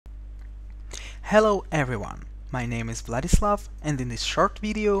Hello everyone, my name is Vladislav and in this short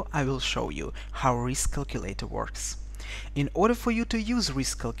video I will show you how Risk Calculator works. In order for you to use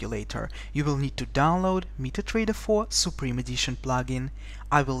Risk Calculator, you will need to download MT4 Supreme Edition plugin.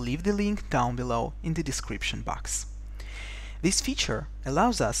 I will leave the link down below in the description box. This feature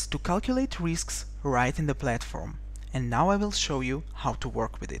allows us to calculate risks right in the platform, and now I will show you how to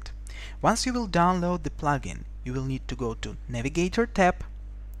work with it. Once you will download the plugin, you will need to go to Navigator tab,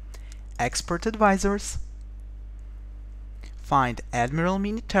 Expert Advisors, find Admiral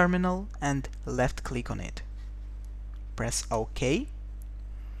Mini Terminal and left click on it. Press OK.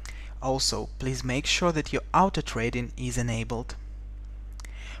 Also, please make sure that your auto trading is enabled.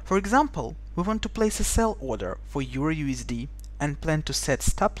 For example, we want to place a sell order for EUR/USD and plan to set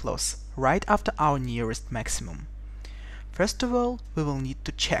stop loss right after our nearest maximum. First of all, we will need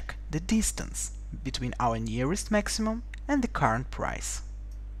to check the distance between our nearest maximum and the current price.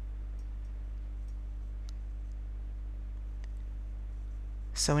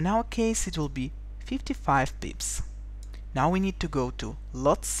 So in our case it will be 55 pips. Now we need to go to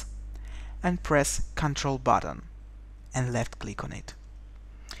Lots and press Ctrl button and left click on it.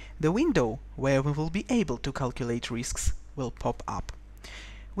 The window where we will be able to calculate risks will pop up.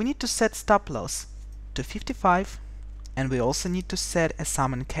 We need to set stop loss to 55 and we also need to set a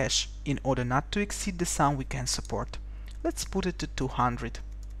sum and cash in order not to exceed the sum we can support. Let's put it to 200.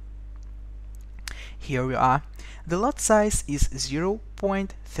 Here we are. The lot size is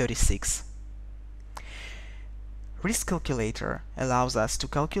 0.36. Risk Calculator allows us to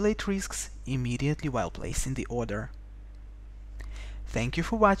calculate risks immediately while placing the order. Thank you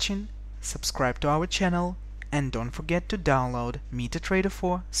for watching, subscribe to our channel, and don't forget to download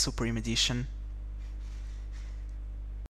MT4 Supreme Edition.